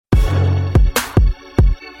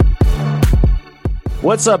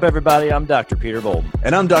What's up, everybody? I'm Dr. Peter Bolden.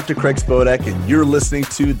 And I'm Dr. Craig Spodek, and you're listening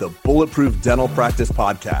to the Bulletproof Dental Practice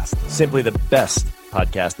Podcast. Simply the best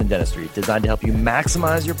podcast in dentistry, designed to help you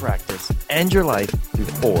maximize your practice and your life through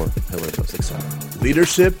 4 pillars of success: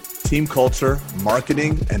 leadership, team culture,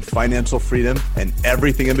 marketing, and financial freedom, and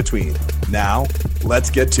everything in between. Now, let's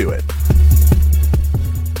get to it.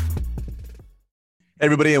 Hey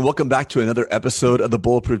everybody, and welcome back to another episode of the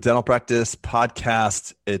Bulletproof Dental Practice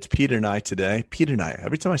Podcast. It's Peter and I today. Peter and I.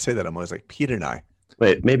 Every time I say that, I'm always like, Peter and I.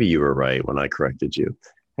 Wait, maybe you were right when I corrected you.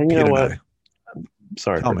 And you Peter know what? I'm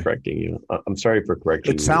sorry for correcting you. I'm sorry for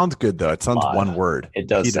correcting you. It sounds good, though. It sounds one word. It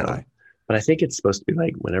does Peter sound. But I think it's supposed to be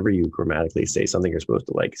like whenever you grammatically say something, you're supposed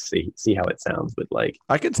to like see how it sounds. But like,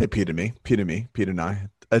 I can say Peter me, Peter and I.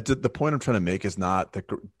 The point I'm trying to make is not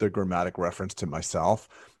the grammatic reference to myself.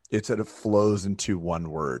 It's that it flows into one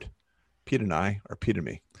word. Peter and I, or Peter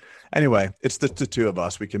me. Anyway, it's the two of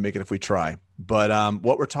us. We can make it if we try. But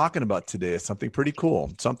what we're talking about today is something pretty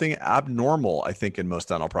cool, something abnormal, I think, in most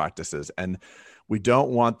dental practices. And we don't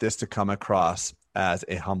want this to come across as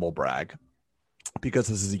a humble brag, because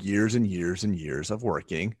this is years and years and years of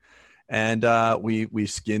working. And we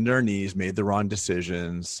skinned our knees, made the wrong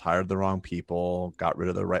decisions, hired the wrong people, got rid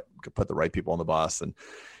of put the right people on the bus.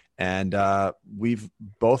 And we've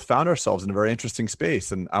both found ourselves in a very interesting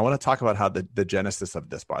space. And I want to talk about how the genesis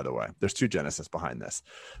of this, by the way, there's 2 genesis behind this.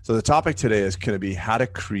 So the topic today is going to be how to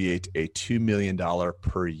create a $2 million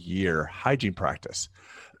per year hygiene practice,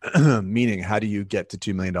 meaning how do you get to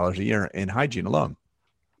 $2 million a year in hygiene alone?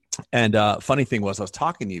 And funny thing was, I was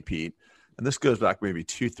talking to you, Pete, and this goes back maybe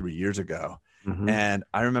 2-3 years ago. Mm-hmm. And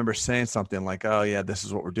I remember saying something like, oh yeah, this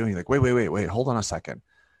is what we're doing. Like, wait, hold on a second.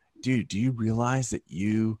 Dude, do you realize that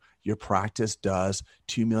your practice does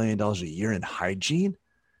 $2 million a year in hygiene?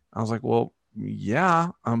 I was like, well, yeah.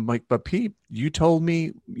 I'm like, but Pete, you told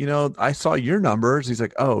me, I saw your numbers. He's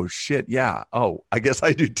like, oh shit. Yeah. Oh, I guess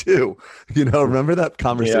I do too. Remember that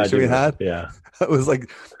conversation we had? Yeah. It was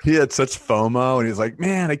like, he had such FOMO and he's like,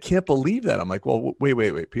 man, I can't believe that. I'm like, well,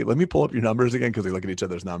 wait, Pete, let me pull up your numbers again. Cause we look at each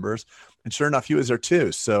other's numbers, and sure enough, he was there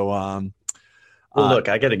too. So, well, look,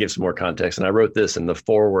 I got to give some more context, and I wrote this in the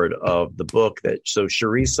foreword of the book. So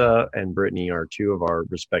Sharissa and Brittany are 2 of our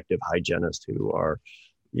respective hygienists who are,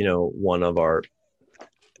 one of our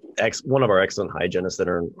excellent hygienists that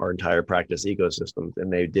are in our entire practice ecosystem.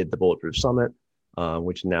 And they did the Bulletproof Summit,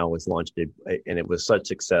 which now was launched, and it was such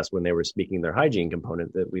success when they were speaking their hygiene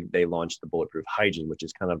component that they launched the Bulletproof Hygiene, which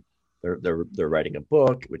is kind of they're writing a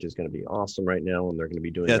book, which is going to be awesome right now, and they're going to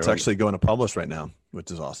be doing. Yeah, it's actually going to publish right now,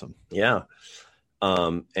 which is awesome. Yeah.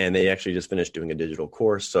 And they actually just finished doing a digital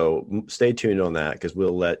course. So stay tuned on that, because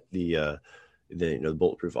we'll let the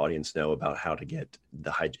Bulletproof audience know about how to get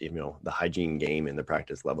the hygiene game and the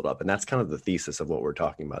practice leveled up. And that's kind of the thesis of what we're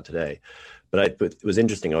talking about today. But it was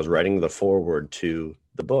interesting. I was writing the foreword to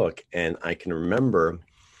the book, and I can remember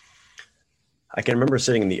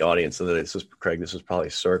sitting in the audience. So this was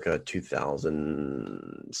probably circa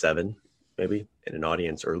 2007. Maybe in an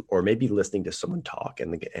audience, or maybe listening to someone talk,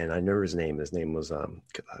 and I know his name. His name was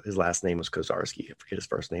his last name was Kozarski. I forget his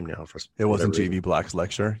first name now. It wasn't J.V. Black's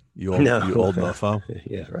lecture. You old mofo.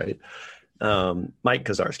 Yeah, right. Mike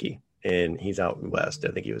Kozarski, and he's out west.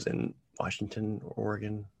 I think he was in Washington,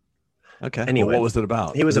 Oregon. Okay. Anyway, well, what was it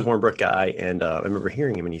about? He was a Hornbrook guy, and I remember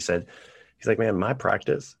hearing him, and he's like, man, my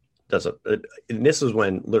practice does and this is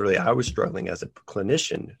when literally I was struggling as a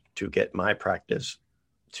clinician to get my practice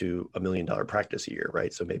to $1 million practice a year,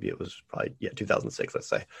 right? So maybe it was probably 2006, let's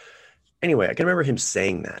say. Anyway, I can remember him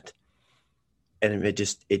saying that, and it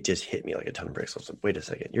just hit me like a ton of bricks. I was like, wait a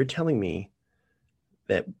second, you're telling me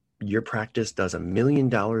that your practice does $1 million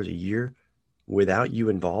a year without you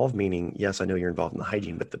involved? Meaning, yes, I know you're involved in the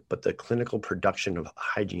hygiene, but the clinical production of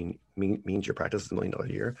hygiene means your practice is $1 million a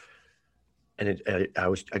year. And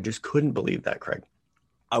I just couldn't believe that, Craig.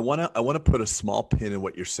 I want to put a small pin in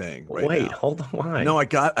what you're saying right now. Wait, hold on. Why? No, I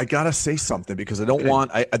got to say something, because I don't want,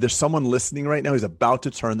 there's someone listening right now who's about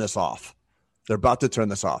to turn this off. They're about to turn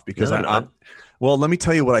this off because well, let me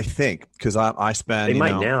tell you what I think, because I spend. They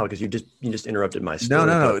might now, because you just interrupted my story.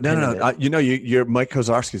 No. Your Mike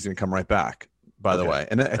Kozarski is going to come right back, by the way.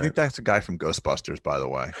 And I think that's a guy from Ghostbusters, by the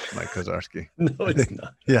way, Mike Kozarski. No, it's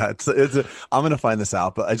not. Yeah, I'm going to find this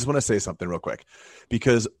out, but I just want to say something real quick,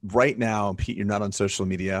 because right now, Pete, you're not on social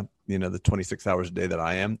media, the 26 hours a day that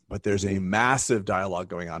I am, but there's a massive dialogue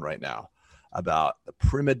going on right now about the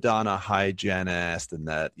prima donna hygienist and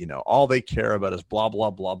that, all they care about is blah,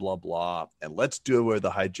 blah, blah, blah, blah. And let's do it with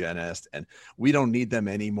the hygienist. And we don't need them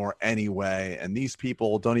anymore anyway. And these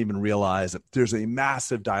people don't even realize that there's a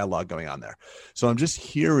massive dialogue going on there. So I'm just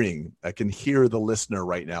I can hear the listener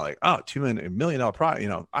right now, like, oh, $2 million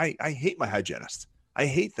product. I hate my hygienist. I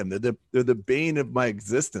hate them. They're the bane of my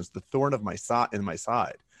existence, the thorn of my side.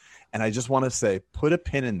 And I just want to say, put a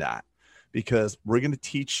pin in that, because we're going to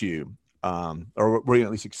teach you, or we're going to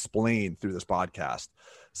at least explain through this podcast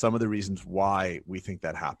some of the reasons why we think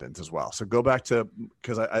that happens as well. So go back to,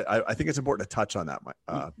 because I think it's important to touch on that,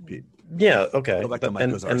 Pete. Yeah, okay. Go back to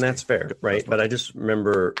and that's fair, right? But I just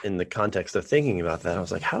remember in the context of thinking about that, I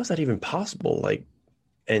was like, how is that even possible? Like,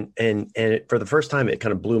 and for the first time, it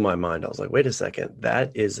kind of blew my mind. I was like, wait a second,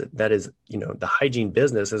 that is, the hygiene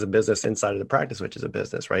business is a business inside of the practice, which is a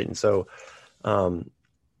business, right? And so,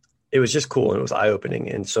 it was just cool and it was eye-opening.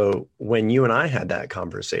 And so when you and I had that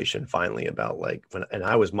conversation finally about and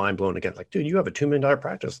I was mind blown again, like, dude, you have a $2 million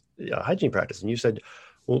practice, hygiene practice. And you said,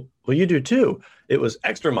 well, you do too. It was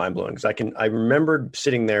extra mind blowing because I remembered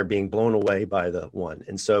sitting there being blown away by the one.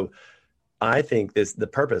 And so I think the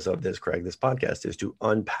purpose of this, Craig, this podcast is to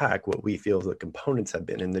unpack what we feel the components have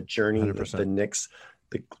been in the journey, 100%. the nicks,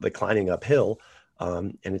 the climbing uphill.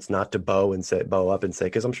 And it's not to bow up and say,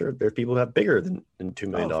 because I'm sure there's people who have bigger than $2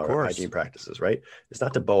 million hygiene practices, right? It's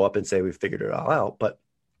not to bow up and say we've figured it all out, but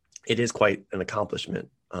it is quite an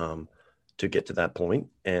accomplishment to get to that point.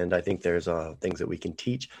 And I think there's things that we can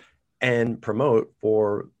teach and promote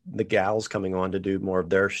for the gals coming on to do more of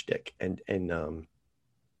their shtick and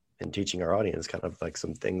teaching our audience kind of like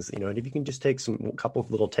some things, and if you can just take a couple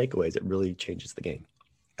of little takeaways, it really changes the game.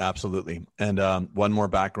 Absolutely. And one more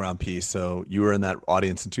background piece. So you were in that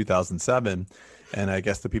audience in 2007. And I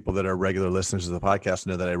guess the people that are regular listeners of the podcast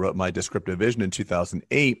know that I wrote my descriptive vision in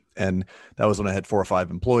 2008. And that was when I had 4 or 5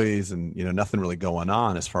 employees and, nothing really going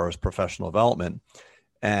on as far as professional development.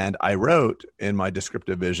 And I wrote in my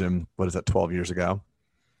descriptive vision, 12 years ago,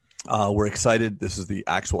 we're excited. This is the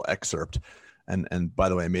actual excerpt. And by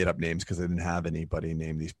the way, I made up names because I didn't have anybody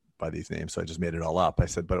name these by these names. So I just made it all up. I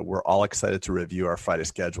said, but we're all excited to review our Friday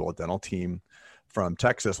schedule. A dental team from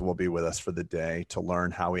Texas will be with us for the day to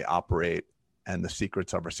learn how we operate and the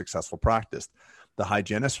secrets of our successful practice. The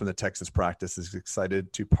hygienist from the Texas practice is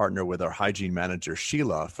excited to partner with our hygiene manager,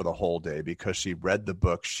 Sheila, for the whole day because she read the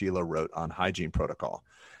book Sheila wrote on hygiene protocol.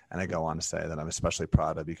 And I go on to say that I'm especially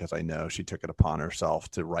proud of because I know she took it upon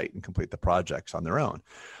herself to write and complete the projects on their own.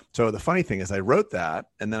 So the funny thing is I wrote that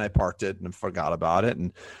and then I parked it and forgot about it.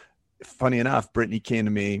 And funny enough, Brittany came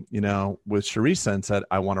to me, with Sharisa and said,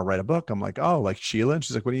 I want to write a book. I'm like, oh, like Sheila? And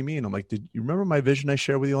she's like, what do you mean? I'm like, did you remember my vision I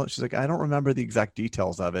shared with you? She's like, I don't remember the exact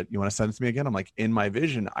details of it. You want to send it to me again? I'm like, in my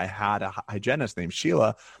vision, I had a hygienist named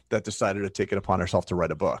Sheila that decided to take it upon herself to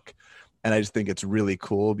write a book. And I just think it's really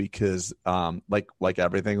cool because like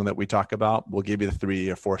everything that we talk about, we'll give you the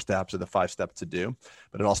 3 or 4 steps or the 5 steps to do,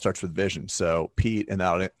 but it all starts with vision. So Pete in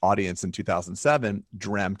that audience in 2007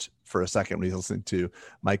 dreamt for a second when he listened to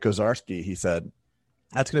Mike Kozarski. He said,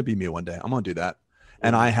 that's going to be me one day. I'm going to do that.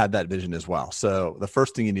 And I had that vision as well. So the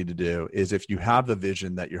first thing you need to do is if you have the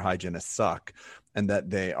vision that your hygienists suck and that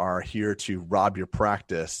they are here to rob your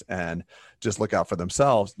practice and just look out for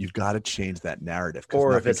themselves, you've got to change that narrative.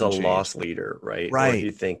 Or if it's a loss leader, right? Right. Or if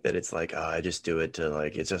you think that it's like, I just do it to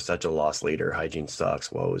it's just such a loss leader. Hygiene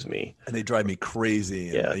sucks. Woe is me. And they drive me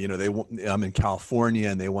crazy. And, Yeah. I'm in California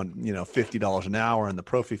and they want, $50 an hour and the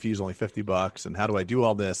prophy fee is only $50. And how do I do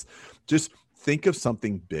all this? Just think of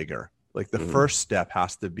something bigger. Like the first step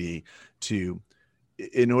has to be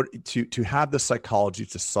in order to have the psychology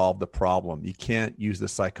to solve the problem. You can't use the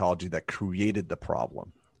psychology that created the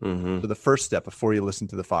problem. So the first step, before you listen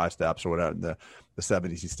to the 5 steps or whatever, the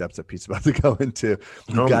 70 steps that Pete's about to go into,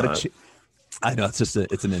 you got to. I know it's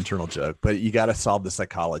an internal joke, but you got to solve the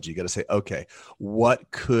psychology. You got to say, okay,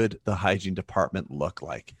 what could the hygiene department look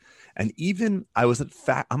like? And even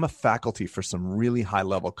I'm a faculty for some really high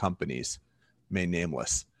level companies, may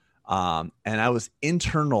nameless. And I was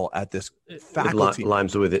internal at this faculty.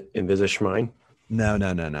 Limes with it, Invisishmine?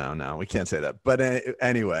 No. We can't say that. But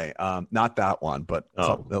anyway, not that one, but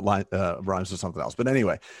rhymes with something else. But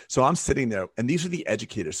anyway, so I'm sitting there and these are the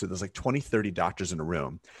educators. So there's like 20, 30 doctors in a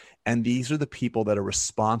room. And these are the people that are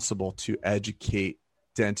responsible to educate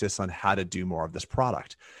dentists on how to do more of this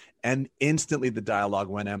product. And instantly the dialogue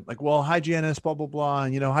went in like, well, hygienist, blah, blah, blah.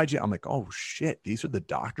 And, hygiene. I'm like, oh shit, these are the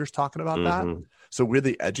doctors talking about that. So we're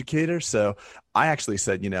the educators. So I actually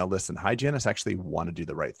said, listen, hygienists actually want to do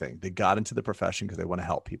the right thing. They got into the profession because they want to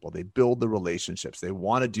help people. They build the relationships. They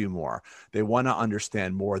want to do more. They want to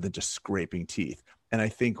understand more than just scraping teeth. And I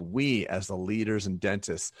think we, as the leaders and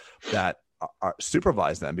dentists that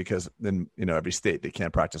supervise them, because then, every state, they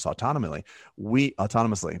can't practice autonomously,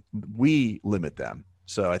 we limit them.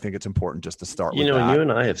 So I think it's important just to start with that. And you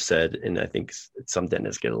and I have said, and I think some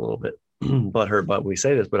dentists get a little bit butthurt, but we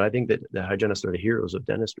say this, but I think that the hygienists are the heroes of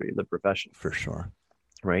dentistry, the profession. For sure.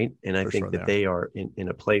 Right. And I think that they are in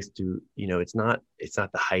a place to, it's not the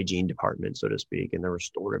hygiene department, so to speak, and the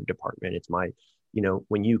restorative department. It's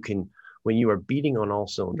when you are beating on all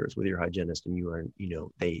cylinders with your hygienist, and you are,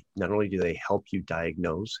 they not only do they help you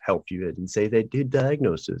diagnose, I didn't say they did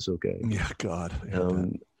diagnosis. Okay. Yeah. God.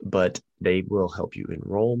 But they will help you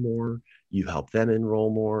enroll more. You help them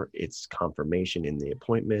enroll more. It's confirmation in the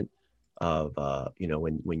appointment of,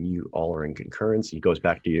 when you all are in concurrence. It goes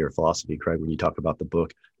back to your philosophy, Craig, when you talk about the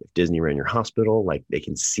book, if Disney ran your hospital, like they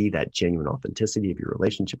can see that genuine authenticity of your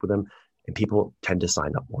relationship with them. And people tend to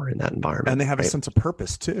sign up more in that environment. And they have a sense of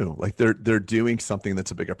purpose too. Like they're doing something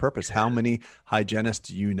that's a bigger purpose. How many hygienists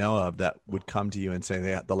do you know of that would come to you and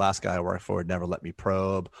say, the last guy I worked for would never let me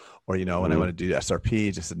probe, or, when I want to do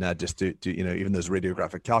SRP, just said, no, just do, even those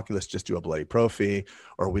radiographic calculus, just do a bloody prophy,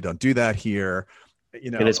 or we don't do that here.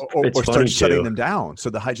 Or start shutting them down.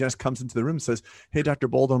 So the hygienist comes into the room and says, hey, Dr.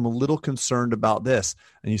 Bolden, I'm a little concerned about this.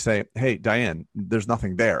 And you say, hey, Diane, there's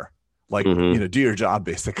nothing there. Like, do your job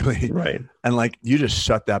basically. Right. And you just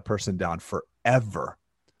shut that person down forever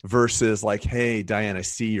versus hey, Diane, I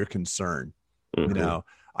see your concern.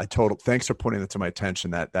 Thanks for pointing that to my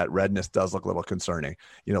attention. That redness does look a little concerning.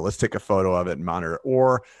 Let's take a photo of it and monitor it.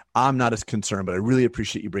 Or I'm not as concerned, but I really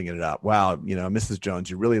appreciate you bringing it up. Wow. Mrs. Jones,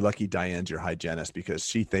 you're really lucky Diane's your hygienist because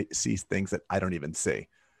she sees things that I don't even see.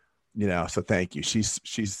 So thank you. She's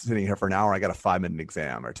sitting here for an hour. I got a 5-minute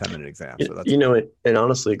exam or a 10-minute exam. So that's and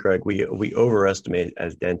honestly, Greg, we overestimate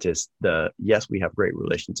as dentists yes, we have great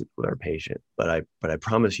relationships with our patient, but I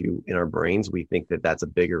promise you, in our brains, we think that that's a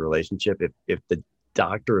bigger relationship. If the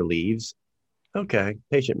doctor leaves, okay,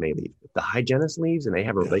 patient may leave. If the hygienist leaves and they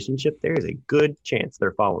have a relationship, there is a good chance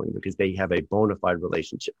they're following because they have a bona fide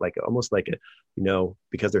relationship, almost like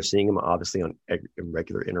because they're seeing them obviously on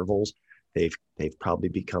regular intervals. They've probably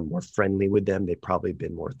become more friendly with them. They've probably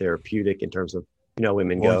been more therapeutic in terms of,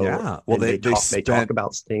 women go. Yeah. Well, they talk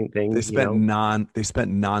about things. They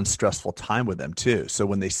spent non-stressful time with them too. So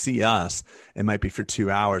when they see us, it might be for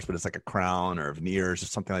 2 hours, but it's like a crown or veneers or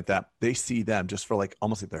something like that. They see them just for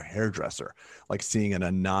almost like their hairdresser, seeing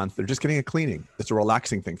they're just getting a cleaning. It's a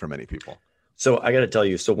relaxing thing for many people. So I got to tell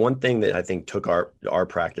you, one thing that I think took our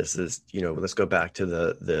practice is, let's go back to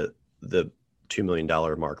the $2 million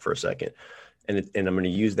mark for a second. And I'm going to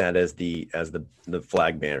use that as the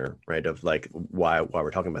flag banner, right? Of why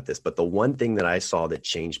we're talking about this. But the one thing that I saw that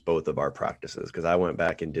changed both of our practices, because I went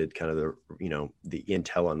back and did kind of the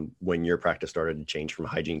intel on when your practice started to change from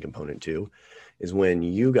hygiene component too, is when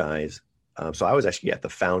you guys, so I was actually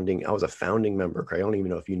I was a founding member, Craig, I don't even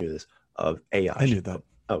know if you knew this, of AIOSH. I knew that.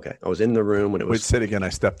 Okay. I was in the room when it was. Wait, say it again. I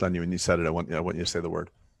stepped on you when you said it. I want you to say the word.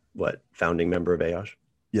 What? Founding member of AIOSH?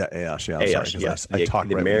 Yeah, AIOSH. Yeah, AIOSH, yes. I talked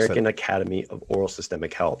the American Academy of Oral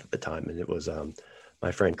Systemic Health at the time, and it was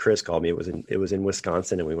my friend Chris called me. It was in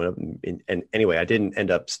Wisconsin, and we went up. And anyway, I didn't end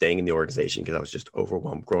up staying in the organization because I was just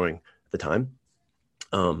overwhelmed growing at the time.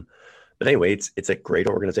 But anyway, it's a great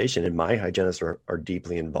organization, and my hygienists are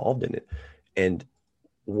deeply involved in it. And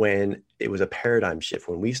when it was a paradigm shift,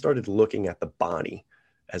 when we started looking at the body,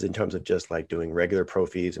 as in terms of just doing regular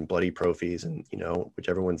prophies and bloody prophies and,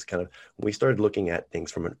 whichever one's when we started looking at things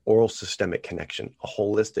from an oral systemic connection, a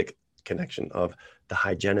holistic connection of the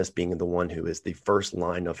hygienist being the one who is the first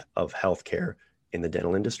line of healthcare in the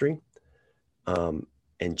dental industry, and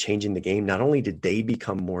changing the game. Not only did they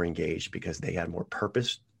become more engaged because they had more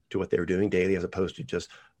purpose to what they were doing daily, as opposed to just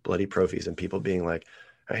bloody prophies and people being like,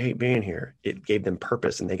 I hate being here. It gave them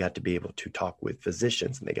purpose, and they got to be able to talk with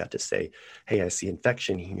physicians, and they got to say, hey, I see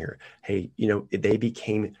infection here. Hey, they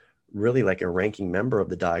became really like a ranking member of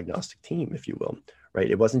the diagnostic team, if you will, right?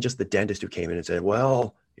 It wasn't just the dentist who came in and said,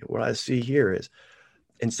 well, what I see here is,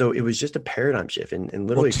 and so it was just a paradigm shift, and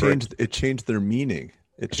literally it changed their meaning.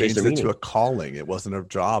 It changed it to a calling. It wasn't a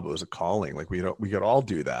job. It was a calling. We could all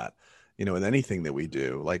do that. In anything that we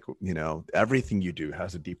do, everything you do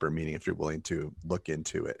has a deeper meaning if you're willing to look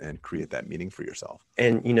into it and create that meaning for yourself.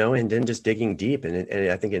 And, and then just digging deep.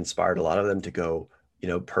 And I think it inspired a lot of them to go,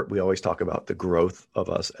 we always talk about the growth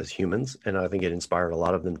of us as humans. And I think it inspired a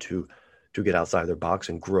lot of them to get outside their box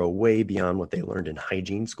and grow way beyond what they learned in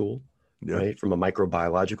hygiene school. Yeah. Right. From a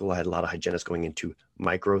microbiological, I had a lot of hygienists going into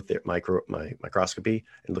microscopy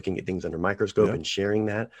and looking at things under microscope and sharing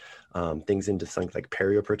that, things into something like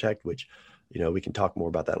PerioProtect, which we can talk more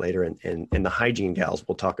about that later. And the hygiene gals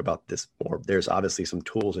will talk about this more. There's obviously some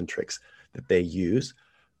tools and tricks that they use,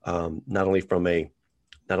 not only from a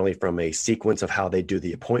sequence of how they do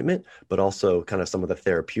the appointment, but also kind of some of the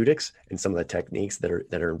therapeutics and some of the techniques that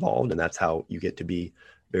are involved. And that's how you get to be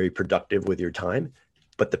very productive with your time,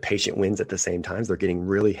 but the patient wins at the same time. They're getting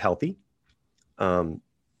really healthy.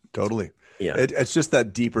 Totally. Yeah. It's just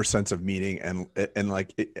that deeper sense of meaning. And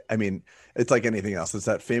like, it's like anything else. It's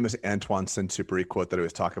that famous Antoine Saint-Exupéry quote that I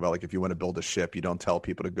always talk about. Like, if you want to build a ship, you don't tell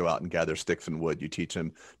people to go out and gather sticks and wood. You teach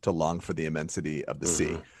them to long for the immensity of the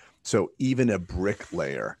sea. So even a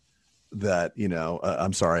bricklayer that,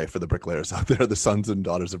 I'm sorry for the bricklayers out there, the sons and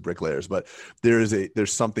daughters of bricklayers, but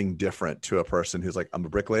there's something different to a person who's like, I'm a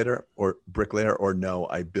bricklayer or no,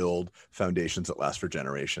 I build foundations that last for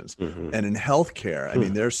generations. And in healthcare,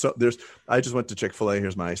 I just went to Chick-fil-A.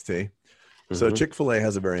 Here's my iced tea. So Chick-fil-A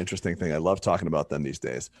has a very interesting thing. I love talking about them these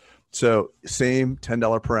days. So same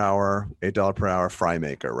 $10 per hour, $8 per hour fry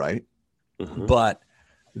maker, right? But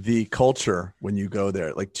the culture when you go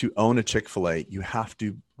there, like to own a Chick-fil-A, you have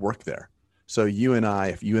to work there. So if you and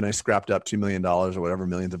I scrapped up $2 million or whatever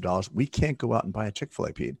millions of dollars, we can't go out and buy a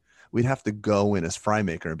Chick-fil-A, Pete. We'd have to go in as fry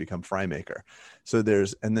maker and become fry maker. So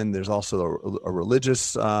there's also a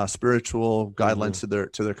religious, spiritual guidelines to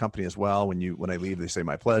their company as well. When I leave, they say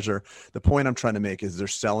my pleasure. The point I'm trying to make is they're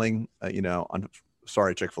selling,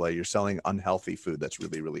 sorry, Chick-fil-A, you're selling unhealthy food that's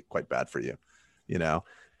really, really quite bad for you,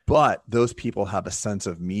 But those people have a sense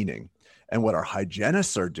of meaning. And what our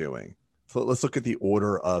hygienists are doing, so let's look at the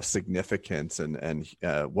order of significance and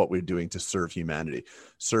what we're doing to serve humanity.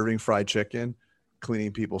 Serving fried chicken,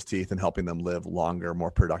 cleaning people's teeth, and helping them live longer, more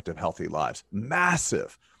productive, healthy lives.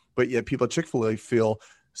 Massive. But yet people at Chick-fil-A feel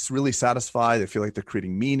really satisfied. They feel like they're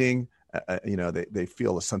creating meaning. They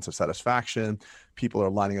feel a sense of satisfaction. People are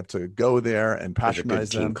lining up to go there and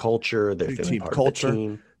patronize them. Team culture. They're feeling part of the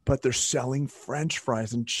team. But they're selling French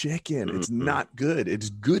fries and chicken. It's not good. It's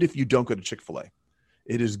good if you don't go to Chick-fil-A.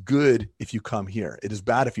 It is good if you come here. It is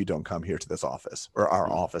bad if you don't come here to this office or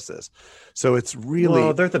our offices. So it's really...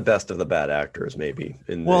 Well, they're the best of the bad actors, maybe.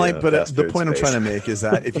 But the point I'm trying to make is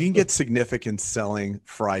that if you can get significance selling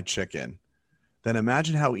fried chicken, then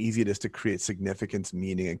imagine how easy it is to create significance,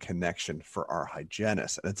 meaning, and connection for our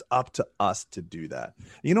hygienists. And it's up to us to do that.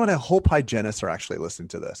 You know what? I hope hygienists are actually listening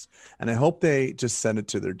to this. And I hope they just send it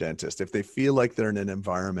to their dentist. If they feel like they're in an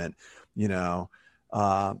environment, that's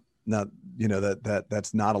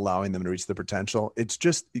not allowing them to reach their potential, it's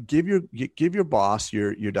just give your boss,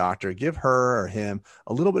 your doctor, give her or him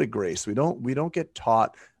a little bit of grace. We don't get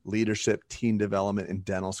taught leadership, team development in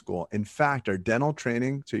dental school. In fact, our dental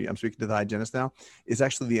training, I'm speaking to the hygienist now, is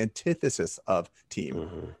actually the antithesis of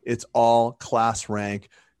team. It's all class rank,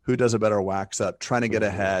 who does a better wax up, trying to get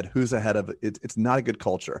ahead, who's ahead of it. It's not a good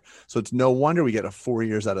culture. So it's no wonder we get 4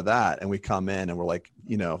 years out of that and we come in and we're like,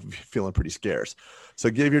 feeling pretty scarce. So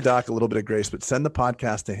give your doc a little bit of grace, but send the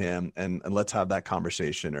podcast to him and let's have that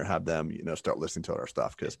conversation or have them, start listening to our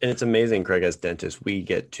stuff. And it's amazing, Craig, as dentists, we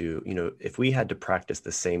get to, if we had to practice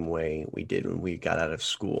the same way we did when we got out of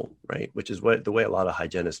school, right? Which is the way a lot of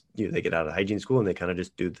hygienists do. They get out of hygiene school and they kind of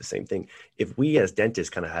just do the same thing. If we as dentists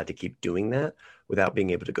kind of had to keep doing that without being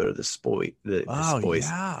able to go to the spear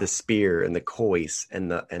and the cois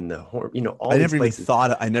and the horn, all these places.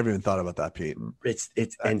 I never even thought about that, Pete.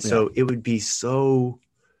 So it would be so,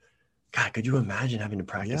 God, could you imagine having to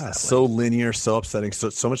practice that way? So linear, so upsetting,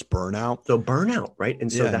 so much burnout. So burnout, right?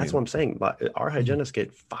 And so that's what I'm saying. But our hygienists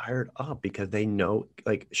get fired up because they know,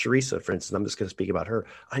 like Sharissa, for instance, I'm just going to speak about her.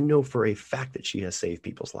 I know for a fact that she has saved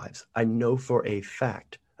people's lives. I know for a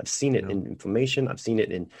fact. I've seen it in inflammation. I've seen it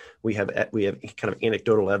we have kind of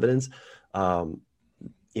anecdotal evidence, regrowing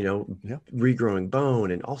bone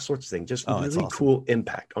and all sorts of things, just really awesome. Cool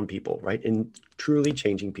impact on people, right? And truly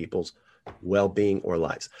changing people's well-being or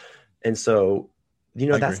lives. And so,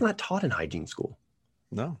 that's not taught in hygiene school.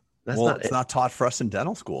 No, it's not taught for us in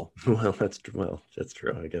dental school. That's true,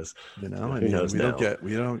 I guess. Who knows?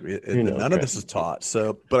 None of this is taught.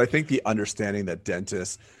 So, but I think the understanding that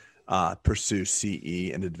dentists pursue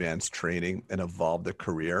CE and advanced training and evolve their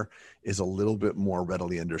career is a little bit more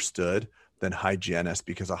readily understood than hygienists,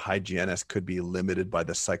 because a hygienist could be limited by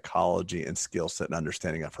the psychology and skill set and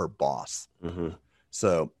understanding of her boss.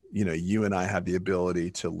 So, you and I have the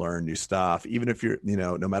ability to learn new stuff. Even if you're,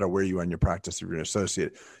 no matter where you are in your practice, if you're an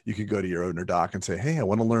associate, you could go to your owner doc and say, hey, I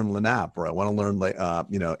want to learn LANAP, or I want to learn,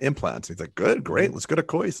 implants. He's like, good, great. Let's go to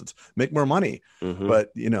COIS. Let's make more money.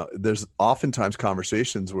 But, there's oftentimes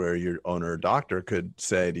conversations where your owner or doctor could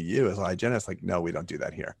say to you as a hygienist, like, no, we don't do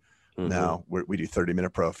that here. Now we do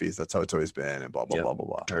 30-minute prophies. That's how it's always been, and blah, blah, blah, blah,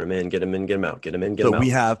 blah. Turn them in, get them out, get them in, get them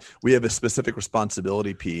out. We have a specific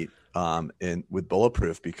responsibility, Pete, with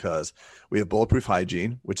Bulletproof, because we have Bulletproof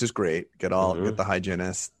Hygiene, which is great. Get the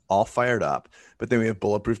hygienists all fired up. But then we have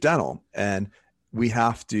Bulletproof Dental, and we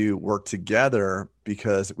have to work together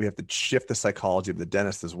because we have to shift the psychology of the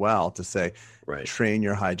dentist as well to say, train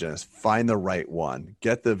your hygienist, find the right one,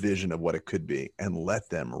 get the vision of what it could be, and let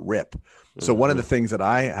them rip. So one of the things that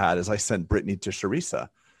I had is I sent Brittany to Sharissa.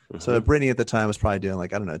 So Brittany at the time was probably doing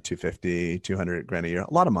like, I don't know, 250, 200 grand a year,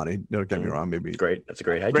 a lot of money. Don't get me wrong. Maybe great. That's a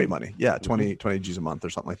great idea. Great money. Yeah. 20 G's a month or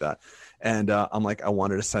something like that. And I'm like, I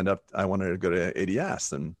wanted to go to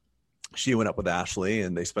ADS, and she went up with Ashley,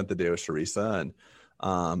 and they spent the day with Sharissa,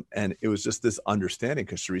 and it was just this understanding,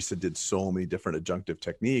 because Sharissa did so many different adjunctive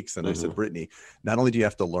techniques. And I said, Brittany, not only do you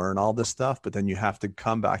have to learn all this stuff, but then you have to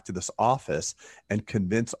come back to this office and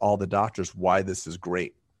convince all the doctors why this is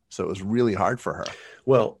great. So it was really hard for her.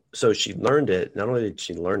 Well, so she learned it. Not only did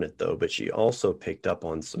she learn it though, but she also picked up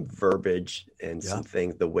on some verbiage and some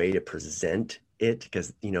things, the way to present it,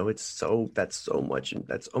 because, that's so much, and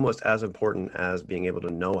that's almost as important as being able to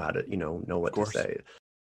know how to, know what to say.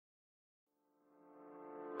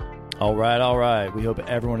 All right. We hope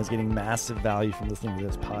everyone is getting massive value from listening to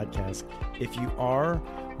this podcast. If you are,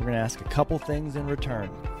 we're going to ask a couple things in return.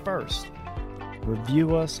 First,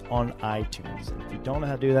 review us on iTunes. If you don't know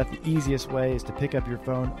how to do that, the easiest way is to pick up your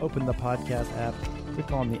phone, open the podcast app,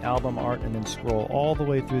 click on the album art, and then scroll all the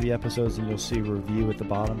way through the episodes, and you'll see review at the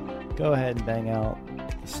bottom. Go ahead and bang out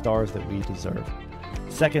the stars that we deserve.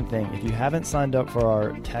 Second thing, if you haven't signed up for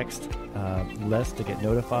our text list to get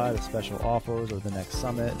notified of special offers or the next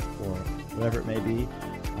summit or whatever it may be,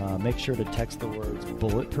 make sure to text the words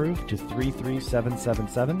Bulletproof to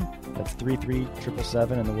 33777. That's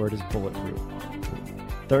 33777, and the word is Bulletproof.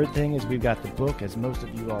 Third thing is we've got the book, as most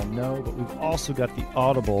of you all know, but we've also got the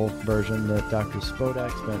Audible version that Dr.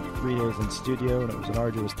 Spodak spent 3 days in studio, and it was an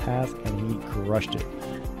arduous task, and he crushed it.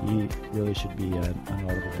 He really should be an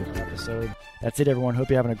Audible book episode. That's it, everyone. Hope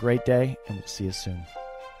you're having a great day, and we'll see you soon.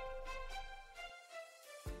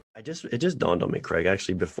 It just dawned on me, Craig,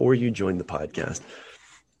 actually, before you joined the podcast.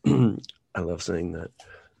 I love saying that.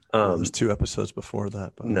 There's 2 episodes before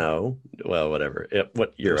that. But... No. Well, whatever.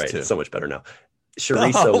 You're right. 2. It's so much better now.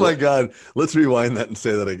 Sharissa. Oh my God. Let's rewind that and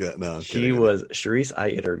say that again. No, Sharissa. I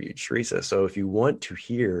interviewed Sharissa. So if you want to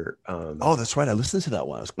hear, oh, that's right. I listened to that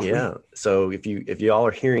one. It was great. Yeah. So if you all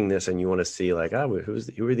are hearing this and you want to see like,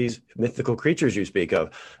 who are these mythical creatures you speak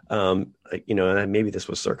of? And maybe this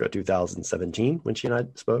was circa 2017 when she and I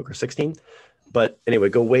spoke, or 16. But anyway,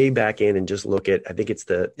 go way back in and just look at, I think it's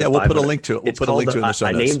we'll put a link to it. We'll put a link to it in the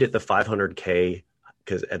show notes. I named it the 500K.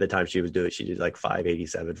 Because at the time she did like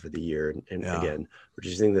 587 for the year. And again, we're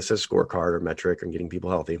just using this as a scorecard or metric and getting people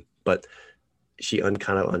healthy. But she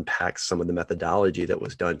kind of unpacks some of the methodology that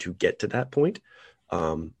was done to get to that point.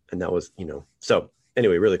 And that was, so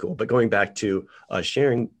anyway, really cool. But going back to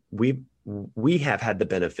sharing, we have had the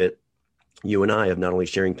benefit, you and I, of not only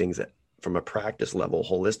sharing things from a practice level,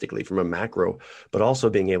 holistically, from a macro, but also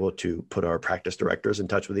being able to put our practice directors in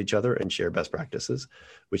touch with each other and share best practices,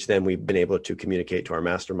 which then we've been able to communicate to our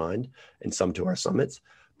mastermind and some to our summits,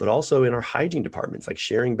 but also in our hygiene departments, like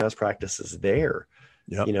sharing best practices there,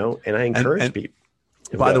 and I encourage people.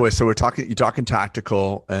 By the way, so you're talking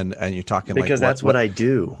tactical and you're talking because that's what I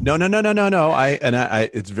do. No.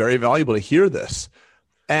 It's very valuable to hear this.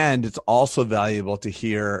 And it's also valuable to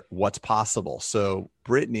hear what's possible. So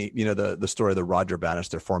Brittany, the story of the Roger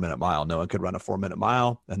Bannister 4-minute mile. No one could run a 4-minute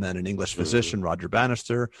mile. And then an English physician, Roger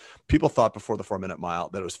Bannister, people thought before the 4-minute mile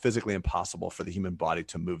that it was physically impossible for the human body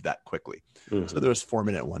to move that quickly. So there was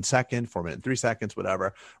 4-minute 1 second, 4-minute 3 seconds,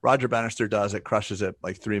 whatever. Roger Bannister does it, crushes it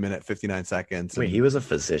like 3-minute 59 seconds. Wait, he was a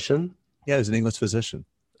physician? Yeah, he was an English physician.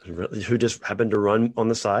 Who just happened to run on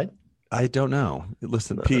the side? I don't know.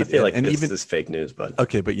 Listen, Pete, I feel like this is fake news, but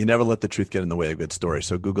okay, but you never let the truth get in the way of a good story.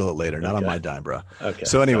 So Google it later. Not on my dime, bro. Okay.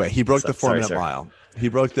 So anyway, he broke the 4-minute mile. He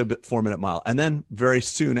broke the 4-minute mile, and then very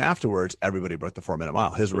soon afterwards, everybody broke the 4-minute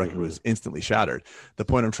mile. His record was instantly shattered. The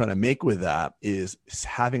point I'm trying to make with that is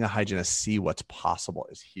having a hygienist see what's possible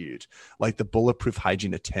is huge. Like the Bulletproof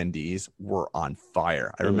Hygiene attendees were on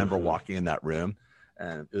fire. I remember walking in that room.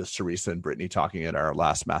 And it was Sharissa and Brittany talking at our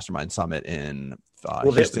last mastermind summit in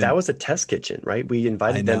Houston. That was a test kitchen, right? We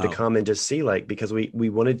invited them to come and just see, because we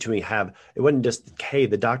wanted to have, it wasn't just, hey,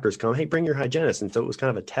 the doctors come, hey, bring your hygienist. And so it was kind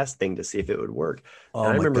of a test thing to see if it would work. And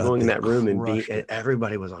I remember going in that room and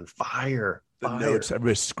everybody was on fire. The notes,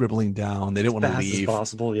 everybody was scribbling down. They didn't want to leave. As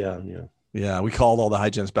possible, yeah. Yeah, we called all the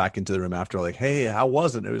hygienists back into the room after, like, "Hey, how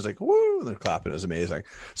was it?" It was like, "Woo!" And they're clapping. It was amazing.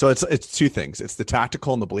 So it's two things. It's the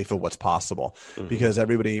tactical and the belief of what's possible, because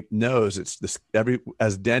everybody knows it's this.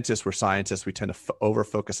 As dentists, we're scientists. We tend to over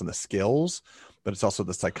focus on the skills, but it's also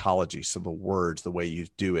the psychology. So the words, the way you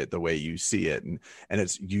do it, the way you see it, and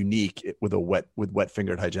it's unique with wet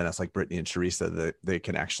fingered hygienists like Brittany and Charissa. That they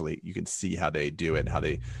can actually, you can see how they do it and how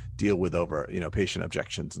they deal with patient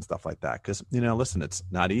objections and stuff like that. Because listen, it's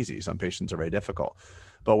not easy. Some patients are very difficult,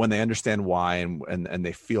 but when they understand why and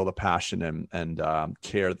they feel the passion and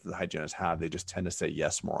care that the hygienists have, they just tend to say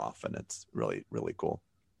yes more often. It's really, really cool.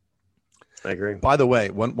 I agree. By the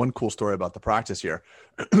way, one cool story about the practice here.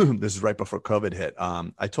 This is right before COVID hit.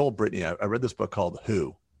 I told Brittany, I read this book called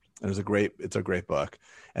Who, and it's a great book,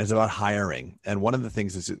 and it's about hiring. And one of the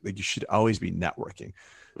things is that you should always be networking.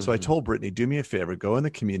 So I told Brittany, do me a favor, go in the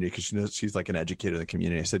community, because she knows she's like an educator in the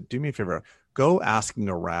community. I said, do me a favor, go asking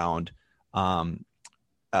around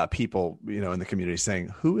people, in the community,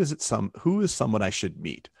 saying, who is someone I should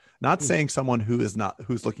meet? Not saying someone who's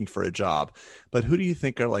looking for a job, but who do you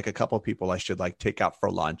think are like a couple of people I should like take out for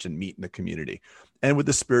lunch and meet in the community? And with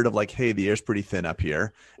the spirit of like, hey, the air's pretty thin up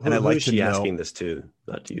here. And I'd like to know, asking this to,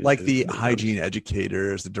 not to you, like the hygiene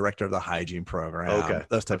educators, the director of the hygiene program,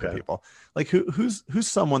 those type of people. Like who's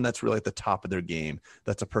someone that's really at the top of their game?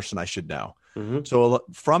 That's a person I should know. So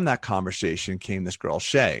from that conversation came this girl,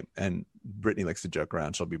 Shay, and Brittany likes to joke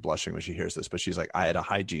around. She'll be blushing when she hears this, but she's like, I had a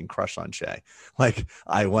hygiene crush on Shay. Like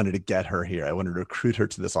I wanted to get her here. I wanted to recruit her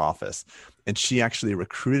to this office. And she actually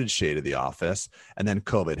recruited Shay to the office, and then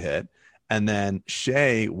COVID hit. And then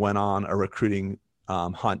Shay went on a recruiting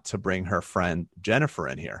hunt to bring her friend Jennifer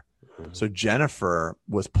in here. So Jennifer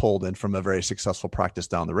was pulled in from a very successful practice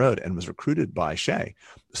down the road and was recruited by Shay,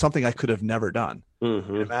 something I could have never done.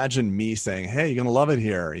 Imagine me saying, hey, you're going to love it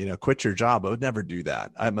here. Quit your job. I would never do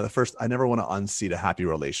that. I never want to unseat a happy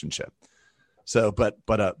relationship. So, but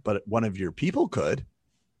one of your people could,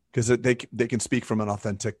 because they can speak from an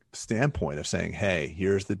authentic standpoint of saying, hey,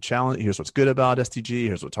 here's the challenge. Here's what's good about STG.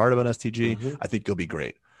 Here's what's hard about STG. I think you'll be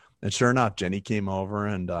great. And sure enough, Jenny came over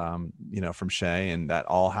and, from Shay, and that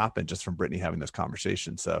all happened just from Brittany having this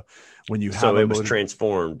conversation. So when you have, so it was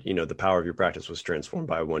transformed, the power of your practice was transformed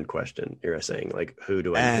by one question. You're saying like, who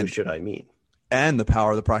should I meet? And the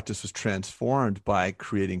power of the practice was transformed by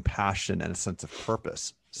creating passion and a sense of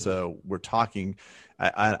purpose. So we're talking,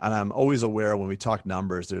 and I'm always aware when we talk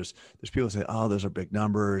numbers, there's people say, oh, those are big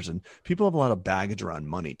numbers. And people have a lot of baggage around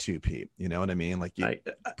money too, Pete. You know what I mean? Like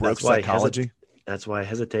broke psychology. That's why I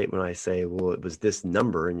hesitate when I say, well, it was this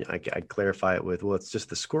number, and I clarify it with, well, it's just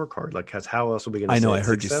the scorecard. Like, how else are we going to say I know, I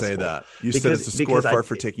heard successful? You say that. You said it's a scorecard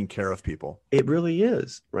for taking care of people. It really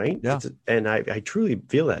is, right? Yeah. And I truly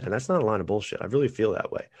feel that. And that's not a line of bullshit. I really feel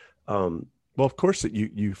that way. Well, of course that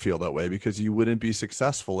you feel that way, because you wouldn't be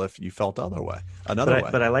successful if you felt another way.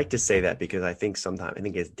 But I like to say that because I think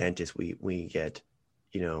as dentists, we get,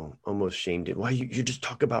 almost shamed in, why you just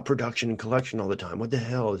talk about production and collection all the time. What the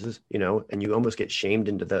hell is this? And you almost get shamed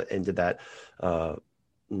into that. What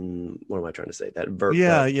am I trying to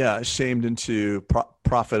say? Shamed into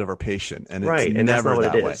profit over patient, and right, and that's not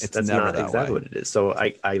what it way. is. That's not exactly what it is. So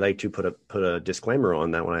I like to put a disclaimer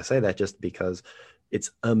on that when I say that, just because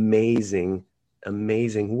it's amazing,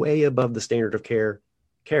 way above the standard of care.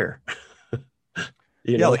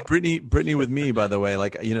 Like Brittany with me, by the way,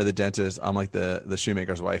 like, the dentist, I'm like the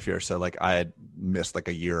shoemaker's wife here. So like I had missed like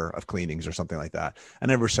a year of cleanings or something like that. I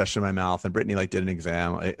never recession in my mouth, and Brittany like did an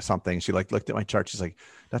exam, something. She like looked at my chart. She's like,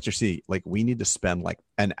 Dr. C, like we need to spend like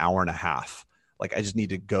an hour and a half. Like I just need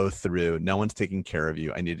to go through. No one's taking care of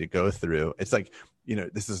you. I need to go through. It's like,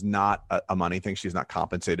 this is not a money thing. She's not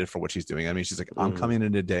compensated for what she's doing. I mean, she's like, I'm coming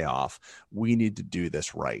in a day off. We need to do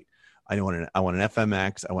this right. I want an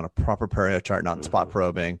FMX. I want a proper perio chart, not spot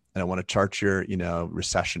probing. And I want to chart your,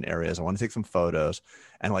 recession areas. I want to take some photos,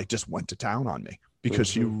 and like just went to town on me because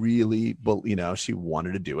she really, she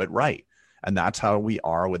wanted to do it right. And that's how we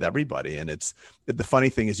are with everybody. And the funny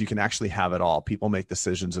thing is you can actually have it all. People make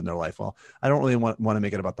decisions in their life. Well, I don't really want to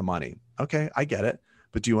make it about the money. Okay, I get it.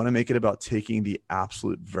 But do you want to make it about taking the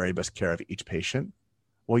absolute very best care of each patient?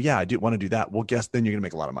 Well, yeah, I do want to do that. Well, guess then you're going to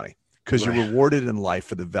make a lot of money. Because you're rewarded in life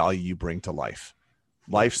for the value you bring to life.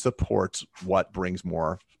 Life supports what brings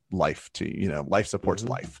more life to, life supports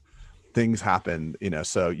life. Things happen,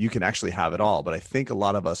 so you can actually have it all. But I think a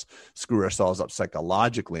lot of us screw ourselves up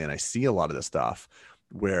psychologically. And I see a lot of this stuff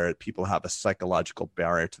where people have a psychological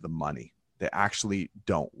barrier to the money. They actually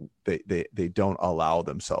don't, they don't allow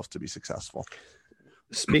themselves to be successful.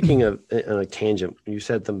 Speaking of a tangent, you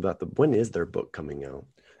said something about when is their book coming out?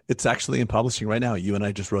 It's actually in publishing right now. You and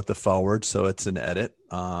I just wrote the forward, so it's an edit.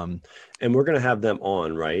 And we're going to have them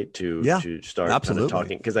on, right? To start kind of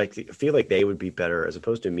talking, because I feel like they would be better as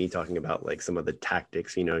opposed to me talking about like some of the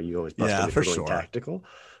tactics. You know, you always bust me for going tactical,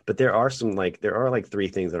 but there are three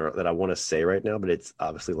things that I want to say right now, but it's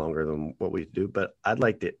obviously longer than what we do. But I'd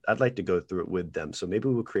like to go through it with them. So maybe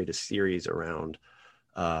we'll create a series around,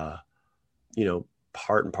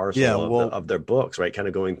 part and parcel of their books, right? Kind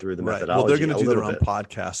of going through the methodology. Well, they're going to do their own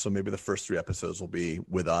podcast, so maybe the first 3 episodes will be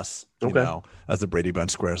with us, you know, as the Brady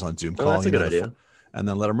Bunch Squares on Zoom call. That's a good idea. And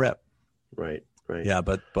then let them rip. Right. Yeah,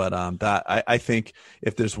 but that I think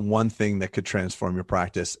if there's one thing that could transform your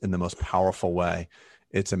practice in the most powerful way,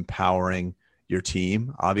 it's empowering your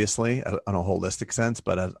team, obviously, on a holistic sense,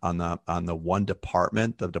 but on the one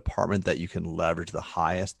department, the department that you can leverage the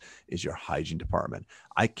highest is your hygiene department.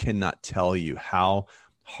 I cannot tell you how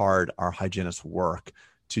hard our hygienists work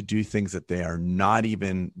to do things that they are not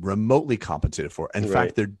even remotely compensated for. In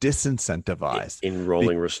fact, they're disincentivized.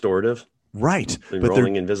 Enrolling restorative. Right.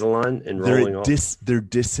 Enrolling Invisalign, they're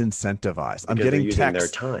disincentivized. I'm getting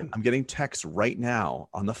texts. I'm getting texts right now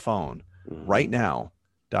on the phone, right now.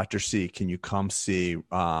 Dr. C, can you come see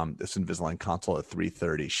this Invisalign consult at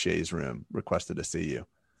 3:30? Shay's room requested to see you.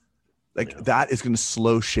 That is going to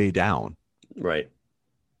slow Shay down. Right.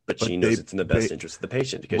 But she knows it's in the best interest of the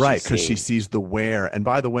patient. Because she sees the wear. And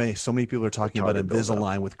by the way, so many people are talking about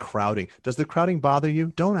Invisalign with crowding. Does the crowding bother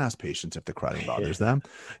you? Don't ask patients if the crowding bothers them.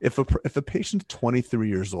 If a patient's 23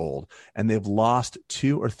 years old and they've lost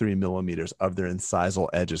 2 or 3 millimeters of their incisal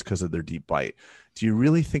edges because of their deep bite, do you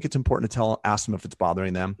really think it's important to ask them if it's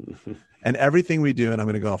bothering them? And everything we do, and I'm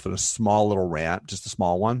going to go off on a small little rant, just a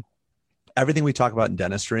small one. Everything we talk about in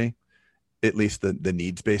dentistry, at least the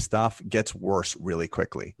needs-based stuff, gets worse really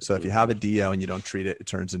quickly. So if you have a DO and you don't treat it, it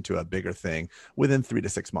turns into a bigger thing within 3 to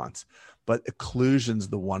 6 months. But occlusion's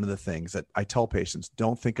one of the things that I tell patients,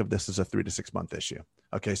 don't think of this as a 3 to 6 month issue.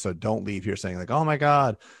 Okay, so don't leave here saying like, oh my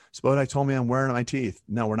God, Spodite told me I'm wearing my teeth.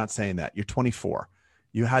 No, we're not saying that. You're 24.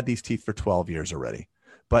 You had these teeth for 12 years already.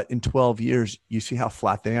 But in 12 years, you see how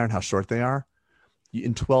flat they are and how short they are?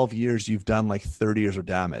 In 12 years, you've done like 30 years of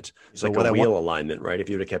damage. It's like a wheel alignment, right? If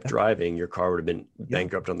you would have kept driving, your car would have been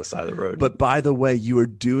bankrupt on the side of the road. But by the way, you are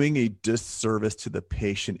doing a disservice to the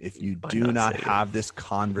patient if you do not have this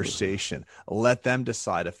conversation. Let them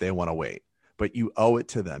decide if they want to wait. But you owe it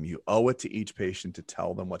to them. You owe it to each patient to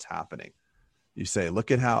tell them what's happening. You say,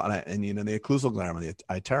 look at how, and you know, the occlusal gland on the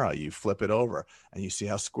iTero, you flip it over and you see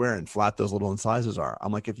how square and flat those little incisors are.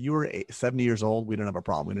 I'm like, if you were 70 years old, we don't have a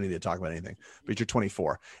problem. We don't need to talk about anything, but you're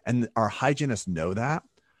 24. And our hygienists know that.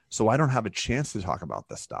 So I don't have a chance to talk about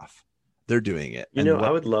this stuff. They're doing it. I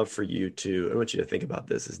would love for you I want you to think about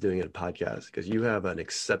this as doing a podcast, because you have an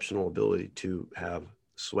exceptional ability to have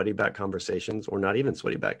sweaty back conversations, or not even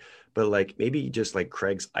sweaty back, but like maybe just like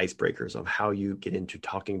Craig's icebreakers of how you get into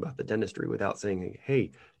talking about the dentistry without saying,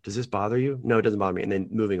 hey, does this bother you? No, it doesn't bother me. And then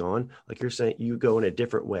moving on, like you're saying, you go in a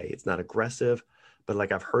different way. It's not aggressive, but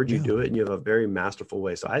like I've heard you do it and you have a very masterful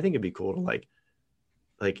way. So I think it'd be cool to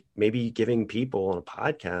like maybe giving people on a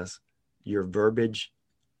podcast your verbiage,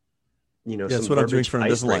 that's what I'm doing for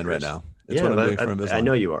Invisalign right now. I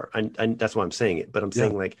know you are. And that's why I'm saying it. But I'm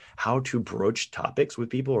saying like how to broach topics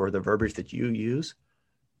with people, or the verbiage that you use.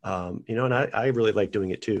 And I really like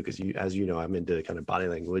doing it too, because as you know, I'm into kind of body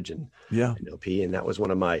language and NLP. And that was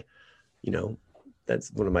one of my,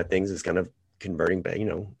 that's one of my things is kind of converting back.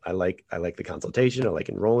 I like the consultation. I like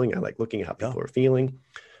enrolling. I like looking at how people are feeling.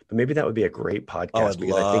 But maybe that would be a great podcast,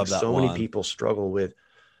 because I think so many people struggle with,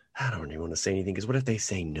 I don't even want to say anything, because what if they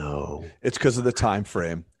say no? It's because of the time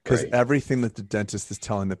frame. Because everything that the dentist is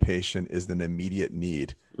telling the patient is an immediate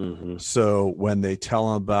need. Mm-hmm. So when they tell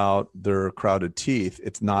them about their crowded teeth,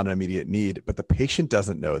 it's not an immediate need, but the patient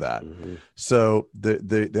doesn't know that. Mm-hmm. So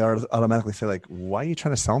they automatically say like, why are you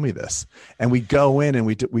trying to sell me this? And we go in and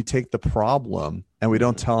we take the problem and we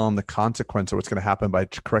don't tell them the consequence or what's going to happen by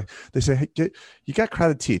correct. They say, hey, you got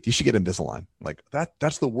crowded teeth. You should get Invisalign. Like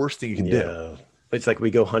that's the worst thing you can do. It's like we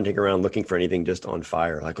go hunting around looking for anything just on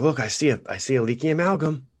fire. Like, look, I see a leaky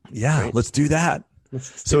amalgam. Yeah, right? Let's do that.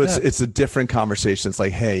 It's a different conversation. It's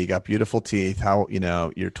like, hey, you got beautiful teeth. How,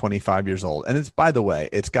 you're 25 years old. And it's, by the way,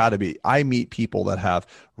 it's got to be, I meet people that have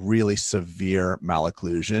really severe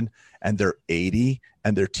malocclusion and they're 80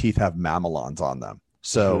 and their teeth have mamelons on them.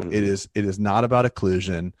 So it is not about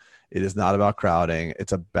occlusion. It is not about crowding.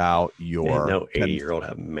 It's about your. No 80-year-old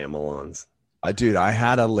have mamelons. Dude, I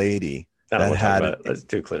had a lady. That's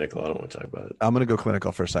too clinical. I don't want to talk about it. I'm going to go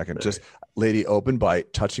clinical for a second. Just lady open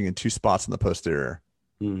bite, touching in 2 spots in the posterior.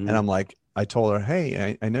 Mm-hmm. And I'm like, I told her,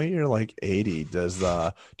 hey, I know you're like 80. Do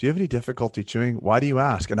you have any difficulty chewing? Why do you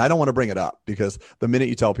ask? And I don't want to bring it up because the minute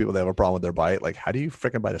you tell people they have a problem with their bite, like, how do you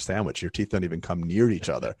freaking bite a sandwich? Your teeth don't even come near each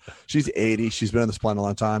other. She's 80. She's been on this planet a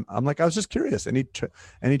long time. I'm like, I was just curious. Any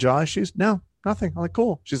jaw issues? No, nothing. I'm like,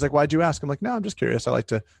 cool. She's like, why'd you ask? I'm like, no, I'm just curious. I like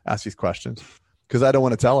to ask these questions because I don't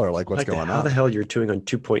want to tell her like what's going on. How the hell you're chewing on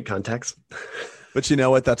 2-point contacts? But you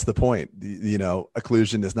know what? That's the point.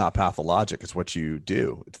 Occlusion is not pathologic. It's what you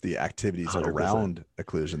do. It's the activities 100%. Around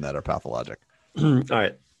occlusion that are pathologic. All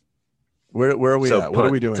right. Where are we at? What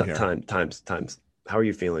are we doing here? Times. How are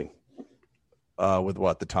you feeling? With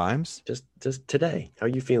what? The times? Just today. How are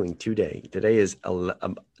you feeling today? Today is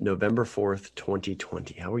November 4th,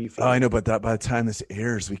 2020. How are you feeling? Oh, I know, but by the time this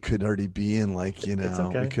airs, we could already be in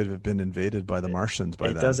okay. We could have been invaded by the Martians by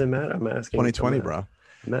then. It doesn't matter. I'm asking. 2020, bro.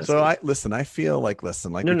 So I feel like no.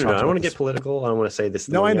 I don't want to get political. I don't want to say this.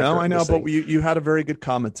 No, I know. But you had a very good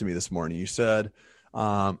comment to me this morning. You said,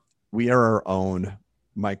 we are our own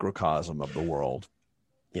microcosm of the world.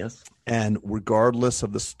 Yes. And regardless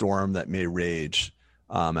of the storm that may rage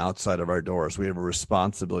outside of our doors, we have a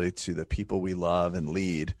responsibility to the people we love and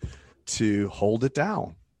lead to hold it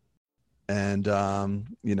down. And, no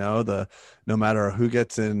matter who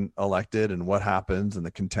gets elected and what happens and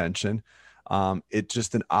the contention, it's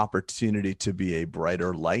just an opportunity to be a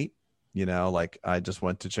brighter light. Like I just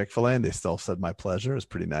went to Chick-fil-A and they still said my pleasure. Is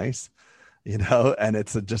pretty nice, and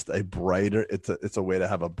it's just a brighter, it's a way to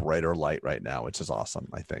have a brighter light right now, which is awesome,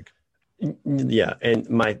 I think. Yeah. And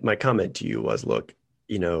my comment to you was, look,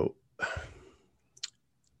 no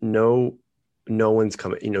one's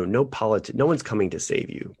coming, no one's coming to save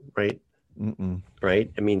you. Right. Mm-mm.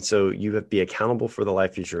 Right. I mean, so you have to be accountable for the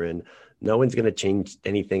life that you're in. No one's going to change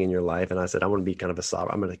anything in your life. And I said, I want to be kind of a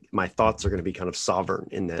sovereign. My thoughts are going to be kind of sovereign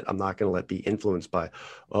in that I'm not going to be influenced by,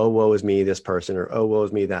 oh, woe is me, this person, or, oh, woe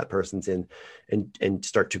is me, that person's in, and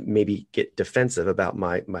start to maybe get defensive about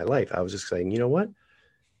my life. I was just saying, you know what?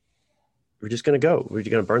 We're just going to go. We're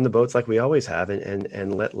going to burn the boats like we always have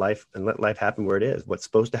and let life happen where it is. What's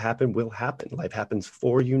supposed to happen will happen. Life happens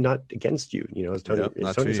for you, not against you, as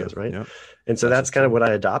Tony says, right? Yep. And so that's kind of what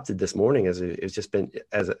I adopted this morning it's just been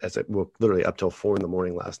literally up till 4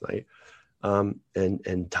 a.m. last night.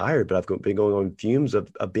 And tired, but I've been going on fumes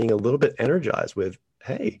of being a little bit energized with,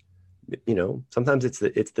 hey, sometimes it's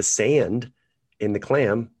the sand in the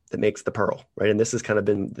clam that makes the pearl, right? And this has kind of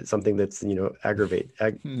been something that's, yeah.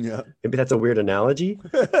 Maybe that's a weird analogy.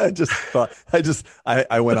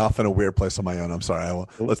 I went off in a weird place on my own. I'm sorry.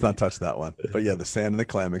 Let's not touch that one. But yeah, the sand and the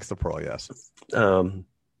clam makes the pearl. Yes. So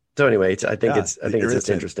anyway, I think it's just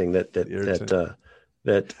interesting that.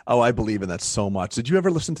 I believe in that so much. Did you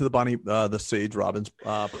ever listen to the Sage Robbins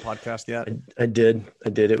podcast yet? I did.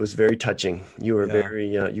 It was very touching. You were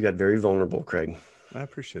you got very vulnerable, Craig. I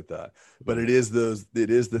appreciate that. But it is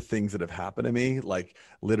the things that have happened to me. Like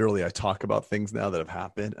literally I talk about things now that have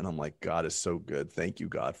happened and I'm like, God is so good. Thank you,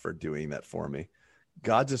 God, for doing that for me.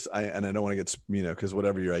 God I don't want to get, because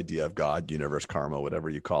whatever your idea of God, universe, karma, whatever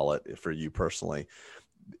you call it for you personally,